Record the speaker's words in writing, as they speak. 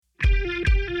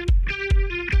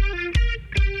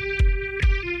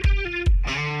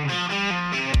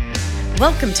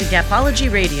Welcome to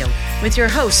Gapology Radio with your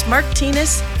hosts Mark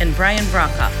Tinas and Brian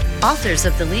Brokoff, authors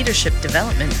of the leadership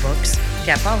development books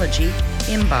Gapology,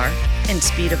 IMBAR, and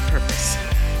Speed of Purpose.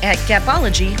 At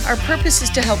Gapology, our purpose is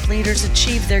to help leaders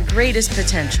achieve their greatest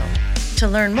potential. To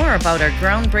learn more about our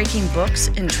groundbreaking books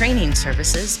and training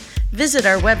services, visit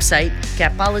our website,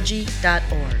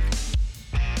 gapology.org.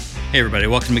 Hey everybody,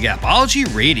 welcome to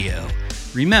Gapology Radio.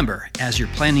 Remember, as you're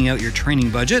planning out your training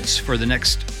budgets for the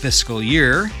next fiscal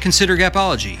year, consider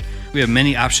Gapology. We have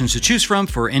many options to choose from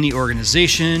for any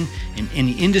organization in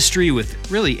any industry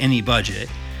with really any budget.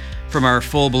 From our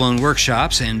full-blown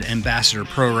workshops and ambassador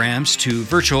programs to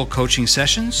virtual coaching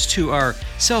sessions to our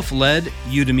self-led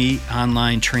Udemy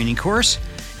online training course,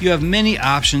 you have many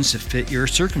options to fit your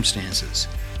circumstances.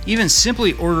 Even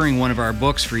simply ordering one of our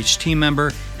books for each team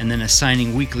member and then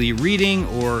assigning weekly reading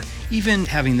or even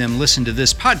having them listen to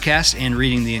this podcast and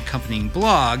reading the accompanying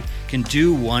blog can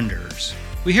do wonders.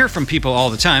 We hear from people all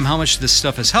the time how much this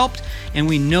stuff has helped, and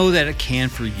we know that it can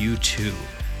for you too.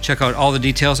 Check out all the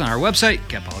details on our website,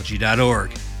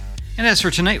 gapology.org. And as for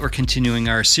tonight, we're continuing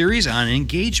our series on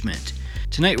engagement.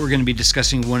 Tonight, we're going to be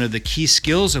discussing one of the key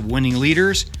skills of winning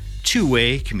leaders,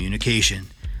 two-way communication.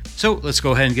 So let's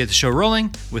go ahead and get the show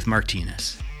rolling with Mark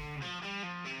Tinas.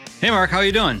 Hey, Mark, how are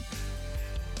you doing?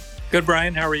 Good,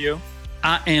 Brian. How are you?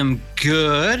 I am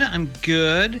good. I'm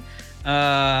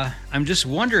just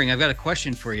wondering, I've got a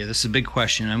question for you. This is a big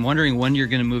question. I'm wondering when you're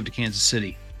going to move to Kansas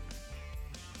City.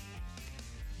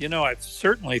 You know, I've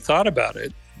certainly thought about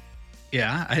it.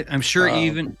 Yeah, I'm sure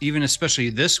even especially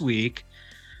this week,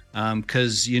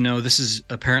 because, you know, this is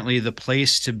apparently the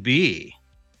place to be.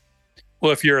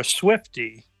 Well, if you're a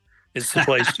Swiftie, it's the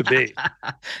place to be.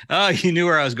 Oh, you knew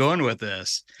where I was going with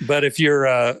this. But if you're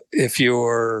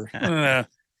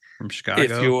from Chicago,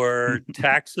 if your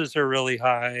taxes are really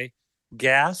high,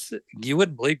 gas, you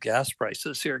wouldn't believe gas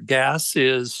prices here. Gas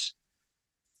is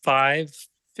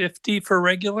 $5.50 for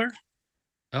regular.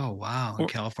 Oh, wow. In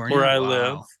California? Where I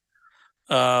Wow.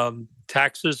 live.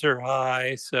 Taxes are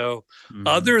high. So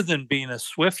other than being a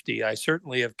Swiftie, I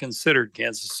certainly have considered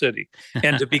Kansas City.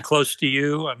 And to be close to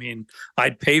you, I mean,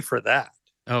 I'd pay for that.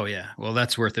 Oh, yeah. Well,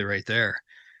 that's worth it right there.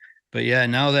 But yeah,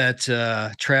 now that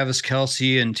Travis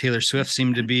Kelce and Taylor Swift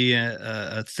seem to be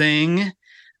a thing,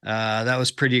 that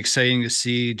was pretty exciting to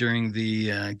see during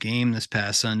the game this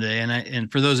past Sunday. And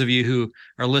for those of you who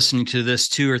are listening to this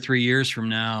 2 or 3 years from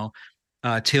now,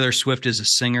 Taylor Swift is a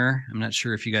singer. I'm not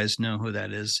sure if you guys know who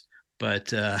that is,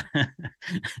 but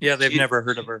yeah, they've never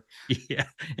heard of her. Yeah,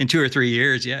 in 2 or 3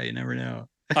 years, yeah, you never know.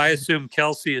 I assume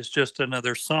Kelsey is just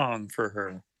another song for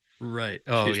her. Right.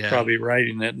 Oh, She's yeah. probably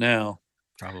writing it now.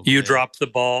 Probably. You Dropped the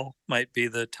Ball might be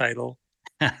the title.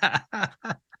 That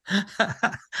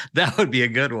would be a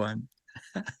good one.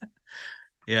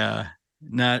 Yeah,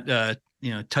 not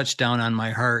touchdown on my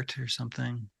heart or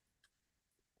something.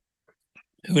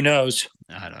 Who knows?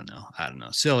 I don't know.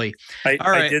 Silly.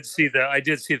 I did see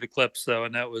the clips though,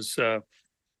 and that was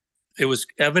it was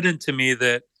evident to me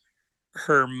that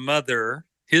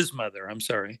his mother,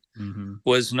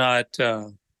 was not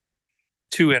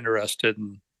too interested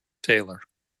in Taylor.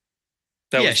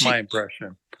 That was my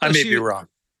impression. I may be wrong.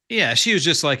 Yeah, she was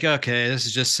just like, okay, this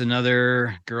is just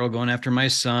another girl going after my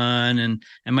son, and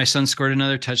my son scored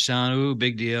another touchdown. Ooh,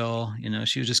 big deal. You know,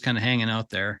 she was just kind of hanging out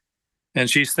there. And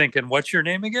she's thinking, "What's your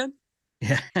name again?"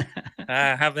 Yeah,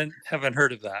 I haven't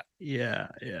heard of that. Yeah.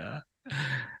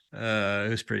 It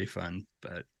was pretty fun,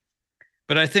 but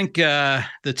I think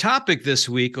the topic this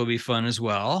week will be fun as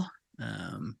well.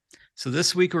 So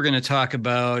this week we're going to talk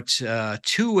about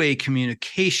two-way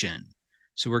communication.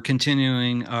 So we're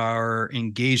continuing our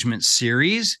engagement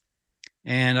series,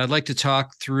 and I'd like to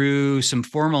talk through some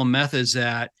formal methods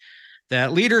that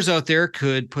leaders out there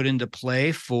could put into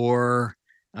play for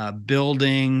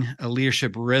building a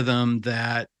leadership rhythm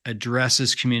that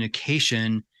addresses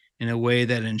communication in a way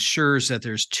that ensures that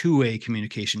there's two-way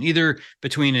communication, either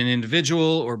between an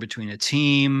individual or between a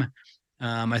team.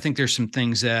 I think there's some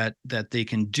things that they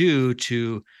can do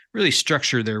to really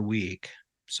structure their week.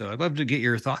 So I'd love to get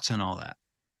your thoughts on all that.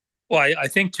 Well, I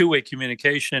think two-way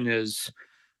communication is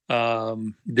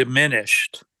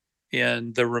diminished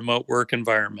in the remote work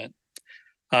environment.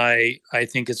 I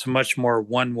think it's much more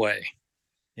one way.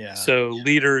 Yeah. So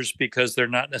leaders, because they're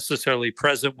not necessarily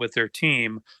present with their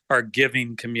team, are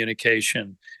giving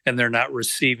communication and they're not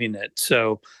receiving it.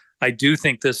 So I do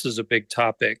think this is a big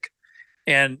topic.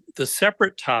 And the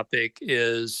separate topic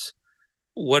is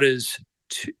what is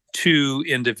two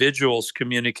individuals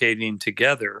communicating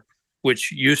together,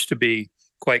 which used to be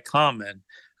quite common.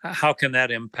 How can that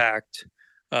impact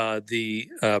the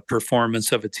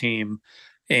performance of a team?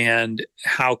 And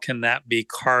how can that be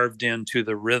carved into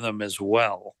the rhythm as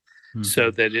well,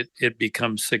 so that it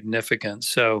becomes significant?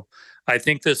 So I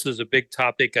think this is a big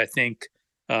topic. I think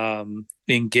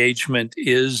engagement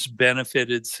is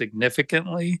benefited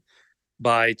significantly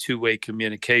by two-way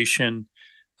communication,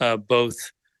 both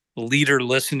leader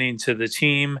listening to the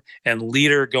team and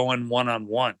leader going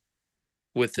one-on-one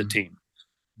with the team.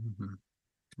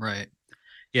 Right.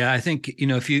 Yeah, I think,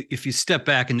 if you step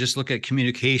back and just look at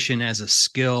communication as a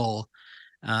skill,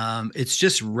 it's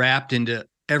just wrapped into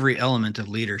every element of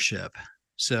leadership.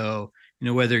 So,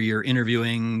 whether you're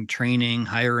interviewing, training,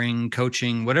 hiring,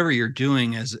 coaching, whatever you're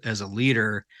doing as a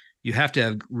leader, you have to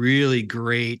have really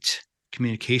great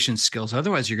communication skills.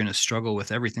 Otherwise, you're going to struggle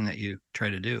with everything that you try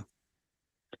to do.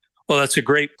 Well, that's a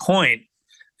great point.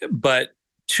 But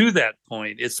to that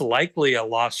point, it's likely a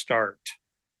lost art.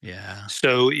 Yeah.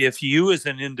 So if you as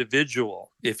an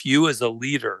individual, if you as a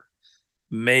leader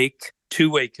make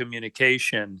two-way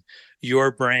communication your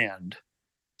brand,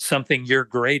 something you're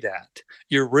great at,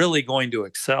 you're really going to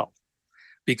excel,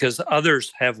 because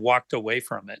others have walked away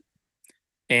from it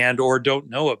and or don't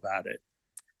know about it.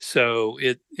 So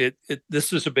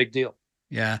this is a big deal.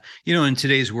 Yeah. In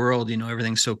today's world,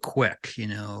 everything's so quick,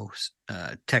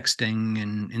 texting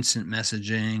and instant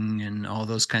messaging and all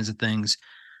those kinds of things.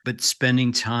 But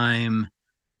spending time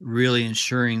really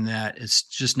ensuring that it's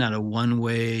just not a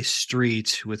one-way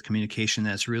street with communication,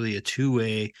 that's really a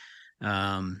two-way,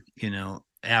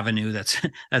 avenue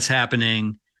that's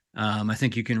happening. I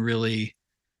think you can really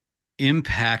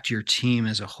impact your team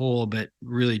as a whole, but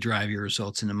really drive your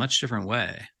results in a much different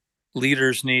way.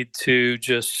 Leaders need to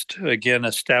just, again,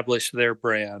 establish their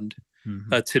brand.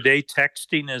 Today,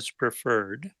 texting is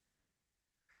preferred.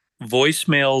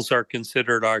 Voicemails are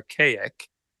considered archaic.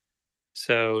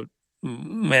 So,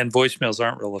 voicemails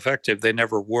aren't real effective. They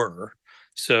never were.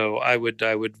 So I would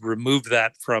remove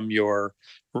that from your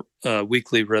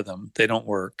weekly rhythm. They don't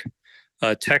work.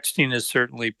 Texting is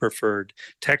certainly preferred.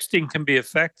 Texting can be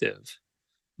effective,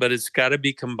 but it's got to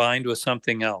be combined with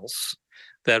something else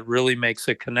that really makes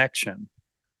a connection.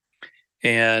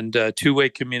 And two-way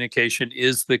communication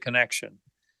is the connection.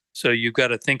 So you've got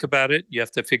to think about it. You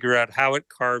have to figure out how it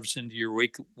carves into your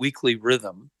weekly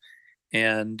rhythm.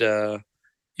 And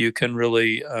you can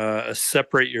really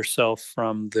separate yourself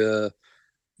from the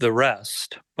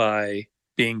rest by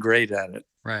being great at it.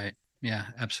 Right. Yeah,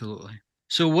 absolutely.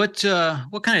 So what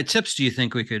kind of tips do you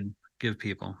think we could give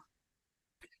people?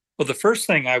 Well, the first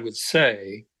thing I would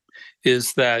say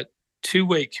is that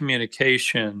two-way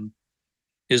communication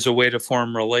is a way to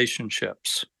form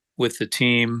relationships with the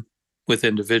team, with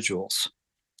individuals.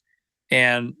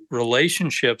 And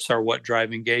relationships are what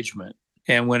drive engagement.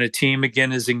 And when a team,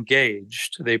 again, is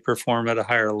engaged, they perform at a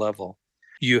higher level.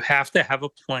 You have to have a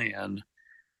plan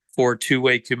for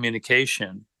two-way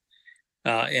communication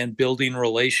and building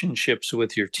relationships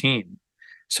with your team.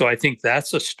 So I think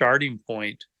that's a starting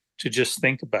point to just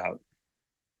think about.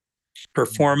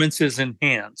 Performance is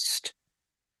enhanced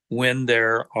when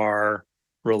there are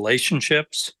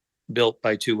relationships built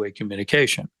by two-way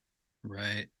communication.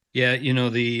 Right. Yeah.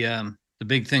 The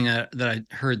big thing that I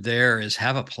heard there is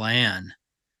have a plan.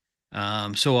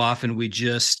 So often we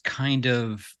just kind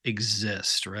of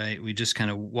exist, right? We just kind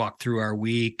of walk through our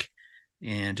week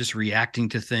and just reacting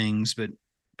to things, but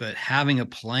having a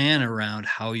plan around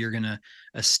how you're going to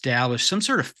establish some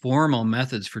sort of formal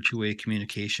methods for two-way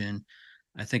communication,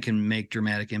 I think can make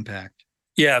dramatic impact.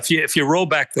 Yeah, if you roll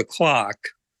back the clock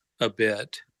a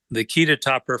bit, the key to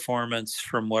top performance,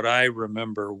 from what I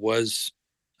remember, was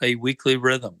a weekly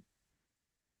rhythm.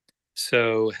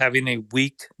 So having a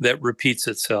week that repeats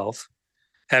itself,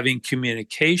 having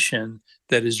communication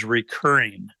that is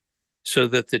recurring so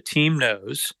that the team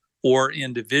knows or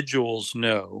individuals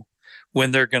know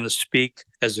when they're going to speak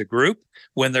as a group,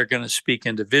 when they're going to speak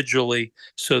individually,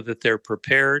 so that they're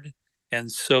prepared,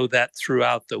 and so that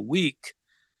throughout the week,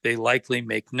 they likely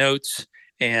make notes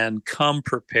and come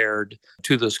prepared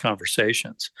to those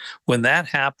conversations. When that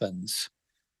happens,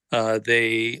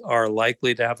 they are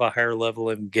likely to have a higher level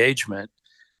of engagement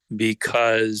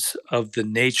because of the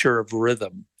nature of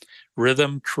rhythm.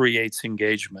 Rhythm creates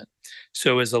engagement.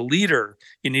 So as a leader,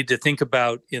 you need to think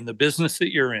about, in the business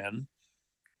that you're in,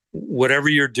 whatever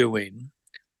you're doing,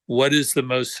 what is the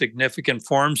most significant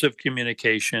forms of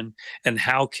communication, and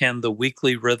how can the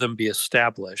weekly rhythm be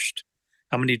established?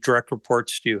 How many direct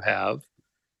reports do you have?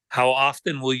 How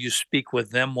often will you speak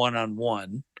with them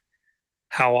one-on-one?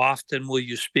 How often will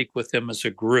you speak with them as a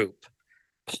group?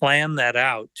 Plan that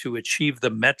out to achieve the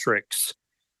metrics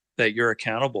that you're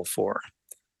accountable for.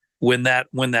 When that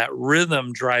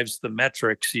rhythm drives the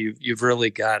metrics, you've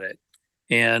really got it.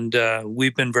 And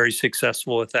we've been very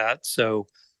successful with that. So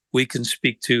we can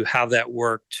speak to how that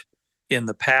worked in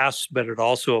the past, but it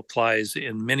also applies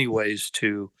in many ways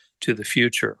to the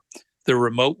future. The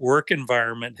remote work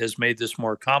environment has made this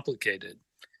more complicated.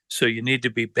 So you need to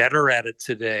be better at it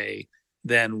today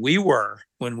than we were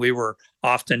when we were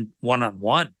often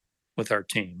one-on-one with our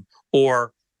team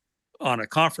or on a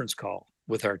conference call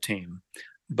with our team.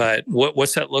 But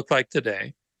what's that look like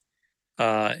today?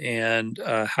 And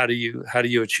how do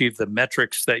you achieve the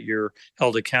metrics that you're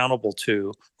held accountable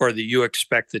to, or that you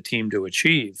expect the team to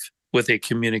achieve with a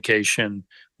communication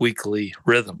weekly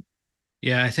rhythm?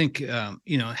 Yeah, I think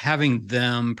having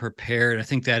them prepared, I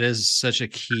think that is such a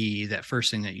key. That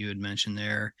first thing that you had mentioned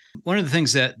there. One of the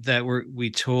things that we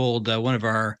told one of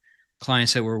our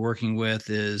clients that we're working with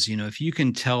is, if you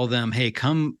can tell them, hey,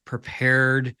 come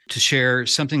prepared to share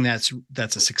something that's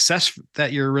a success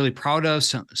that you're really proud of,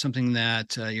 something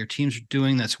that your team's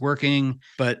doing that's working,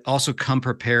 but also come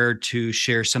prepared to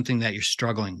share something that you're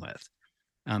struggling with,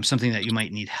 something that you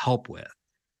might need help with.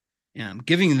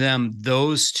 Giving them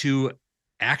those two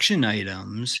action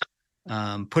items,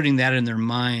 putting that in their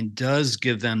mind does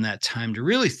give them that time to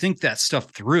really think that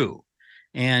stuff through.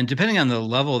 And depending on the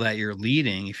level that you're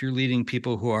leading, if you're leading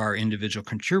people who are individual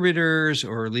contributors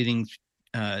or leading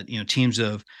teams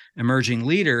of emerging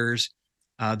leaders,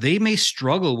 they may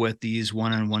struggle with these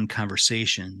one-on-one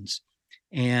conversations.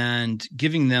 And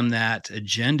giving them that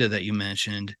agenda that you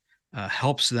mentioned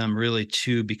helps them really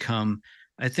to become,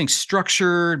 I think,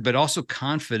 structured, but also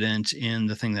confident in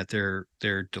the thing that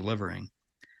they're delivering.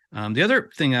 The other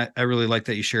thing I really like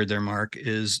that you shared there, Mark,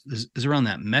 is around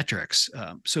that metrics.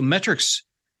 So metrics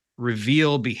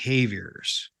reveal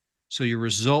behaviors. So your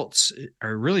results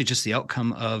are really just the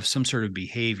outcome of some sort of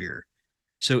behavior.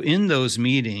 So in those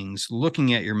meetings,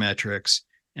 looking at your metrics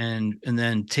and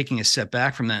then taking a step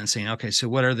back from that and saying, okay, so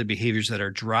what are the behaviors that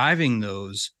are driving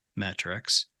those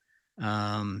metrics?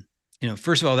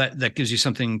 First of all, that gives you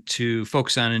something to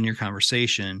focus on in your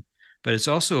conversation, but it's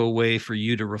also a way for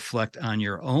you to reflect on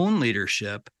your own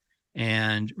leadership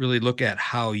and really look at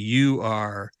how you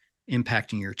are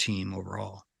impacting your team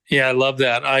overall. Yeah, I love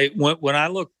that. When I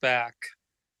look back,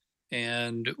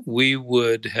 and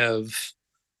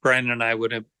Brian and I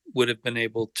would have been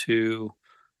able to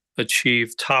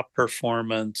achieve top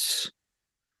performance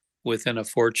within a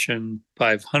Fortune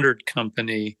 500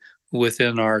 company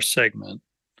within our segment.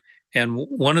 And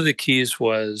one of the keys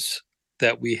was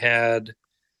that we had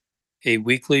a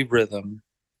weekly rhythm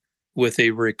with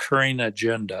a recurring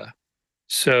agenda.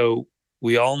 So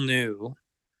we all knew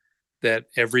that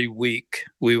every week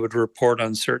we would report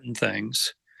on certain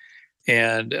things.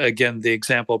 And again, the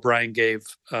example Brian gave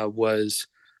was,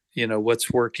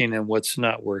 what's working and what's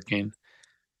not working.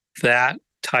 That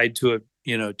tied to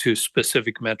to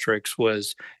specific metrics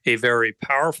was a very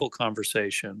powerful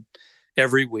conversation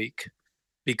every week,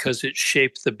 because it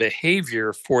shaped the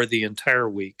behavior for the entire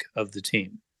week of the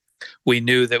team. We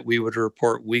knew that we would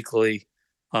report weekly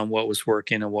on what was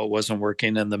working and what wasn't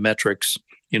working, and the metrics,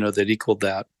 that equaled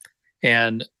that.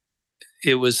 And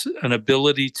it was an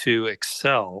ability to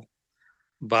excel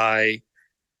by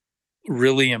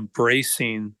really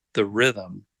embracing the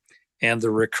rhythm and the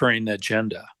recurring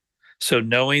agenda. So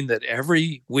knowing that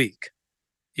every week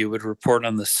you would report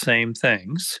on the same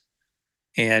things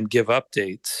and give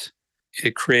updates,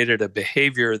 it created a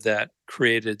behavior that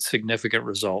created significant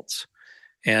results,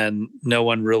 and no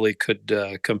one really could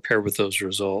compare with those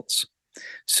results.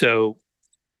 So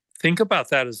think about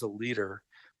that as a leader.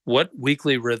 What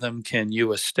weekly rhythm can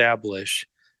you establish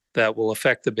that will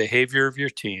affect the behavior of your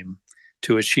team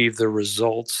to achieve the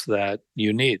results that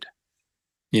you need?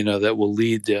 That will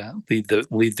lead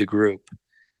the group.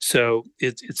 So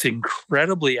it's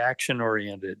incredibly action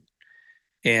oriented,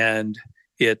 and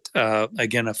it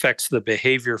again affects the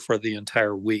behavior for the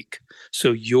entire week.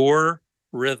 So your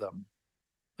rhythm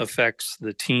affects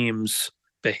the team's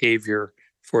behavior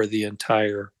for the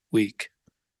entire week.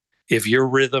 If your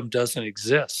rhythm doesn't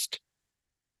exist,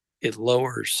 it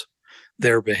lowers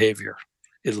their behavior.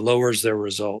 It lowers their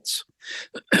results.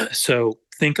 So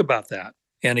think about that.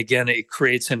 And again, it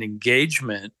creates an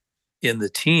engagement in the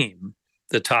team,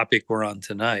 the topic we're on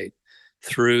tonight,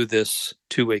 through this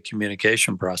two-way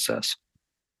communication process.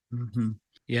 Mm-hmm.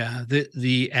 Yeah,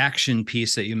 the action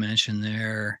piece that you mentioned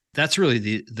there, that's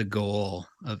really the goal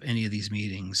of any of these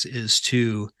meetings, is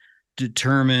to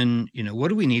determine, what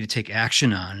do we need to take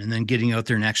action on, and then getting out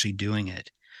there and actually doing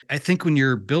it. I think when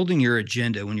you're building your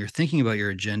agenda, when you're thinking about your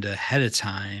agenda ahead of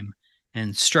time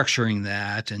and structuring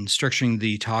that and structuring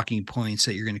the talking points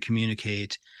that you're going to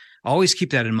communicate, always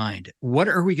keep that in mind. What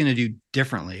are we going to do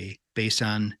differently based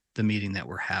on the meeting that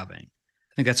we're having?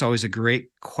 I think that's always a great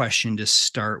question to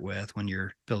start with when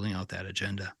you're building out that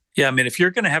agenda. Yeah, I mean, if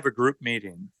you're going to have a group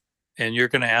meeting and you're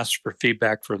going to ask for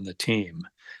feedback from the team,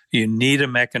 you need a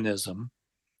mechanism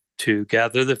to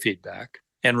gather the feedback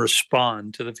and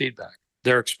respond to the feedback.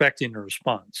 They're expecting a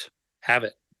response. Have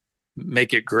it.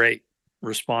 Make it great.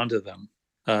 Respond to them.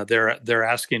 They're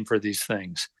asking for these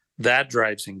things. That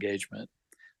drives engagement.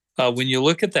 When you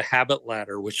look at the habit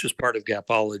ladder, which is part of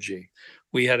Gapology,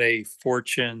 we had a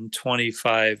Fortune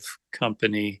 25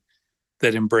 company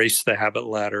that embraced the habit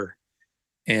ladder,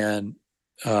 and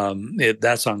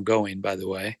that's ongoing, by the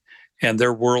way, and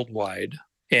they're worldwide.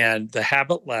 And the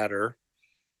habit ladder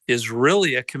is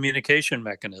really a communication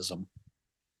mechanism.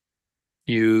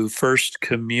 You first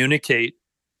communicate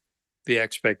the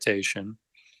expectation.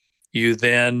 You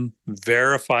then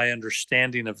verify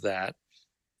understanding of that,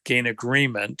 gain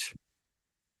agreement,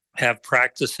 have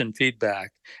practice and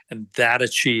feedback, and that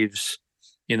achieves,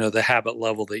 the habit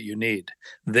level that you need.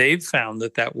 They've found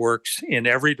that works in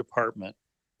every department,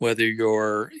 whether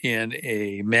you're in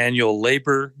a manual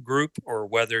labor group or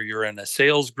whether you're in a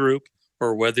sales group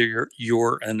or whether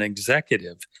you're an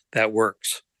executive, that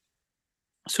works.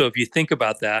 So if you think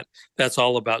about that, that's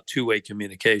all about two-way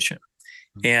communication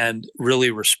and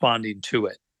really responding to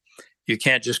it. You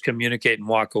can't just communicate and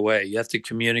walk away. You have to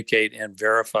communicate and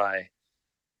verify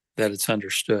that it's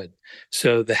understood.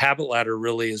 So the habit ladder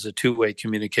really is a two-way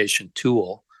communication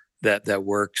tool that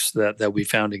works, that we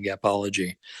found in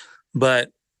Gapology.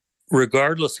 But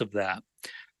regardless of that,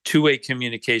 two-way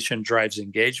communication drives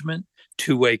engagement.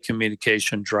 Two-way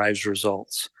communication drives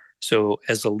results. So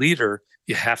as a leader,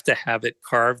 you have to have it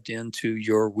carved into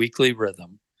your weekly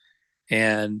rhythm,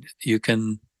 and you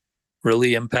can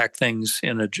really impact things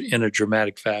in a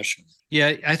dramatic fashion.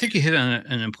 Yeah, I think you hit on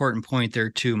an important point there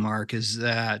too, Mark, is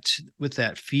that with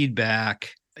that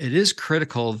feedback, it is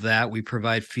critical that we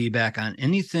provide feedback on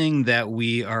anything that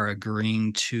we are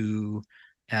agreeing to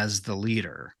as the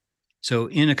leader. So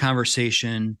in a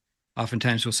conversation,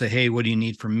 oftentimes we'll say, hey, what do you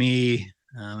need from me?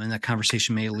 And that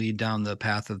conversation may lead down the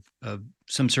path of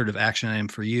some sort of action item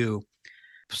for you.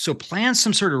 So plan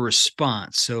some sort of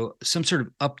response. So some sort of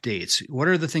updates. What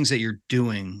are the things that you're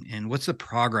doing and what's the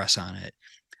progress on it?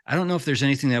 I don't know if there's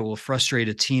anything that will frustrate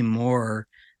a team more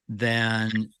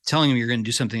than telling them you're going to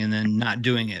do something and then not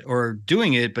doing it, or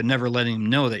doing it but never letting them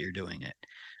know that you're doing it.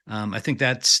 I think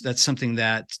that's something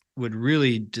that would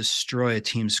really destroy a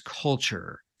team's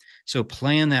culture. So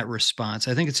plan that response.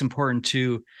 I think it's important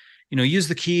to use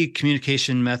the key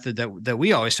communication method that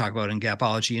we always talk about in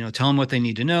Gapology. Tell them what they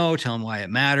need to know, tell them why it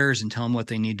matters, and tell them what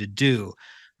they need to do.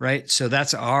 Right. So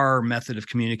that's our method of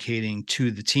communicating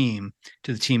to the team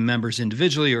members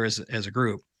individually or as a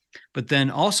group. But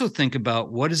then also think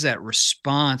about, what does that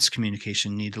response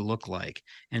communication need to look like,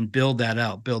 and build that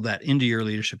out, build that into your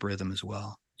leadership rhythm as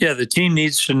well. Yeah, the team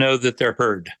needs to know that they're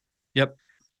heard. Yep.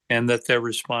 And that they're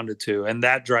responded to, and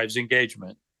that drives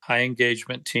engagement. High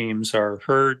engagement teams are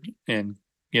heard and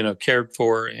cared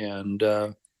for and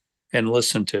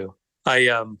listened to.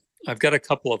 I've got a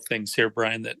couple of things here,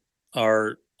 Brian, that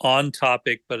are on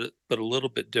topic but a little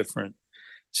bit different.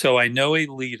 So I know a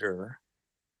leader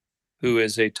who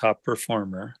is a top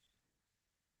performer,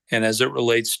 and as it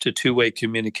relates to two-way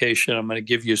communication, I'm going to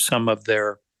give you some of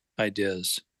their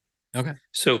ideas. Okay.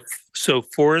 So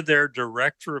for their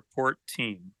direct report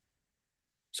team,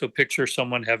 so picture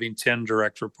someone having 10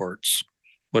 direct reports,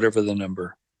 whatever the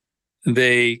number.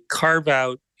 They carve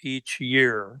out each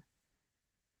year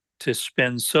to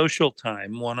spend social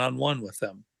time one-on-one with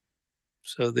them.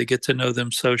 So they get to know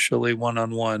them socially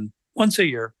one-on-one once a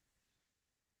year.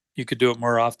 You could do it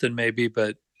more often maybe,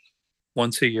 but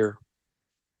once a year.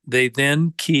 They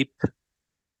then keep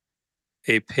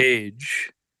a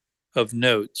page of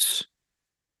notes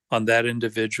on that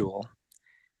individual,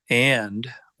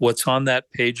 and what's on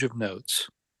that page of notes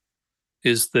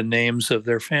is the names of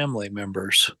their family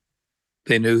members.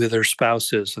 They know who their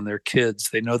spouse is and their kids.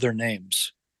 They know their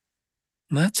names.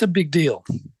 And that's a big deal.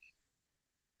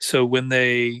 So when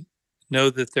they know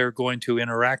that they're going to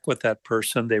interact with that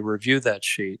person, they review that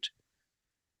sheet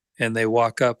and they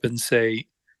walk up and say,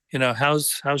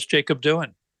 how's Jacob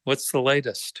doing? What's the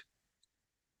latest?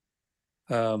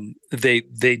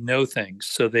 They know things.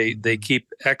 So they keep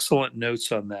excellent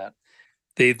notes on that.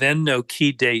 They then know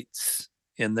key dates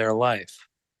in their life.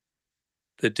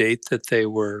 The date that they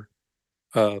were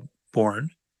born,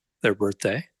 their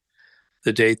birthday,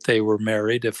 the date they were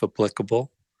married, if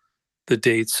applicable, the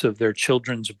dates of their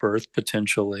children's birth,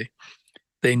 potentially.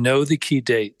 They know the key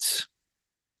dates.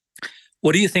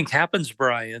 What do you think happens,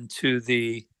 Brian, to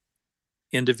the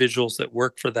individuals that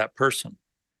work for that person?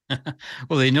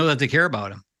 Well, they know that they care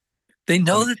about them. They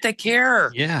know that they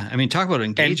care. Yeah. I mean, talk about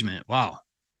engagement. Wow.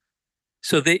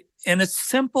 So and it's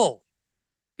simple.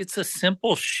 It's a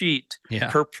simple sheet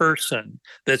per person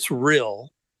that's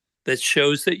real, that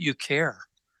shows that you care.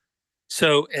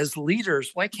 So as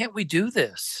leaders, why can't we do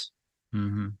this?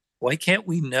 Mm-hmm. Why can't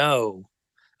we know?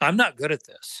 I'm not good at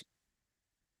this.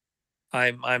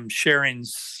 I'm sharing,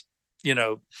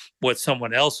 what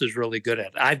someone else is really good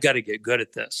at. I've got to get good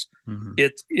at this. Mm-hmm.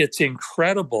 It's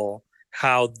incredible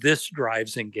how this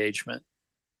drives engagement.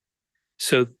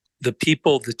 So the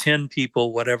people, the 10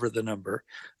 people, whatever the number,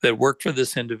 that work for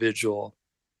this individual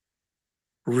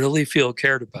really feel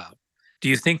cared about. Do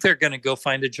you think they're going to go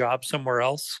find a job somewhere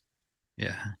else?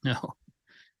 Yeah, no.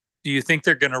 Do you think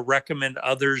they're going to recommend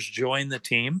others join the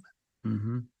team?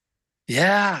 Mm-hmm.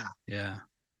 Yeah. Yeah.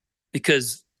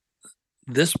 Because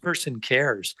this person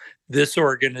cares. This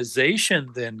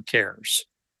organization then cares.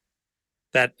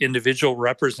 That individual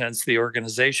represents the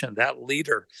organization, that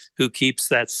leader who keeps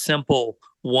that simple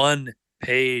one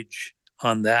page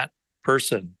on that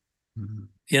person. Mm-hmm.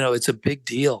 It's a big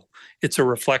deal. It's a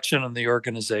reflection on the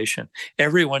organization.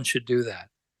 Everyone should do that.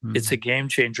 Mm-hmm. It's a game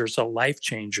changer. It's a life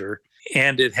changer.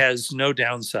 And it has no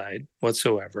downside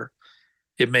whatsoever.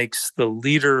 It makes the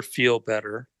leader feel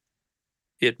better.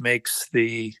 It makes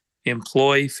the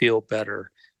employee feel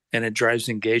better. And it drives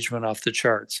engagement off the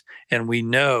charts. And we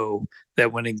know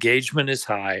that when engagement is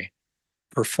high,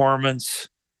 performance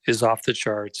is off the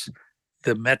charts,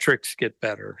 the metrics get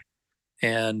better.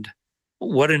 And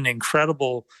what an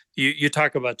incredible, you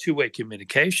talk about two-way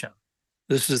communication.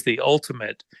 This is the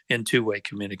ultimate in two-way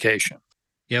communication.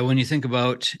 Yeah, when you think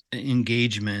about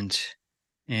engagement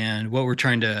and what we're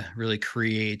trying to really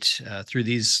create through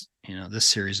these, this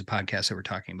series of podcasts that we're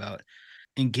talking about,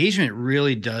 engagement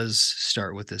really does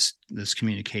start with this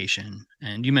communication.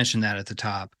 And you mentioned that at the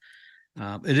top.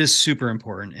 It is super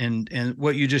important. And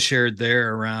what you just shared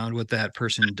there around what that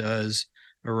person does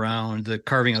around the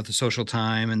carving out the social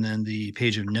time and then the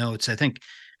page of notes,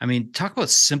 talk about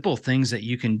simple things that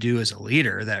you can do as a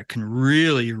leader that can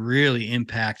really, really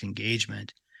impact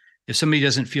engagement. If somebody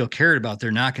doesn't feel cared about,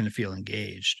 they're not going to feel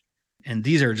engaged. And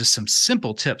these are just some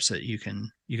simple tips that you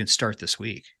can start this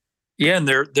week. Yeah, and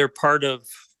they're part of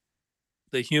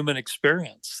the human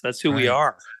experience. That's who we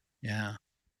are. Yeah.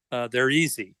 They're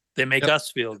easy. They make us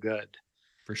feel good.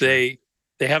 For sure. They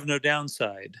have no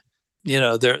downside.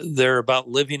 They're about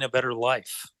living a better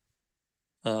life,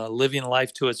 living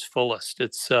life to its fullest.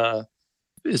 It's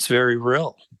very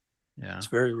real. Yeah, it's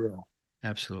very real.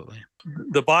 Absolutely.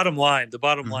 The bottom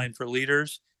line for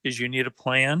leaders is you need a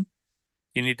plan.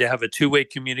 You need to have a two-way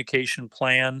communication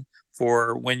plan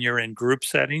for when you're in group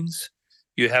settings.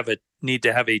 You need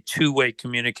to have a two-way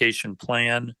communication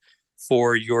plan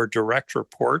for your direct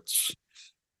reports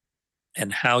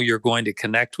and how you're going to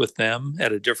connect with them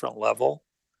at a different level.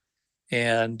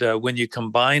 And when you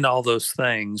combine all those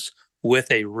things with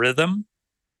a rhythm,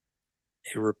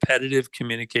 a repetitive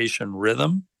communication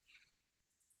rhythm,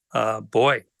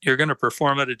 you're going to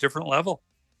perform at a different level.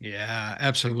 Yeah,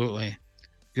 absolutely.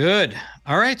 Good.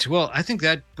 All right. Well, I think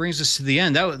that brings us to the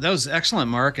end. That was excellent,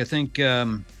 Mark. I think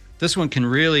this one can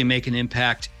really make an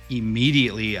impact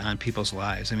immediately on people's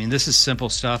lives. I mean, this is simple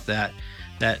stuff that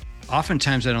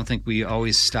oftentimes I don't think we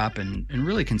always stop and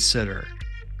really consider.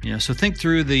 So think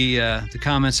through the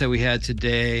comments that we had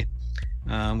today.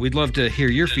 We'd love to hear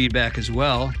your feedback as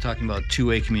well, talking about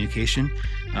two-way communication.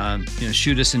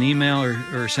 Shoot us an email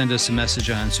or send us a message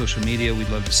on social media. We'd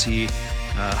love to see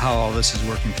how all this is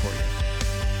working for you.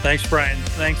 Thanks, Brian.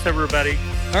 Thanks, everybody.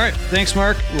 All right. Thanks,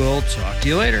 Mark. We'll talk to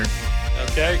you later.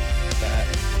 Okay.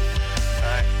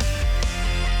 Bye.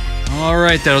 All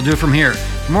right. That'll do it from here.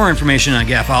 For more information on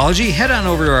Gapology, head on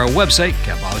over to our website,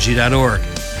 gapology.org.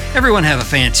 Everyone have a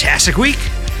fantastic week.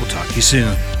 We'll talk to you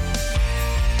soon.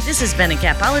 This has been a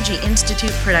Gapology Institute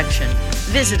production.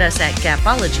 Visit us at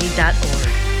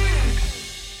gapology.org.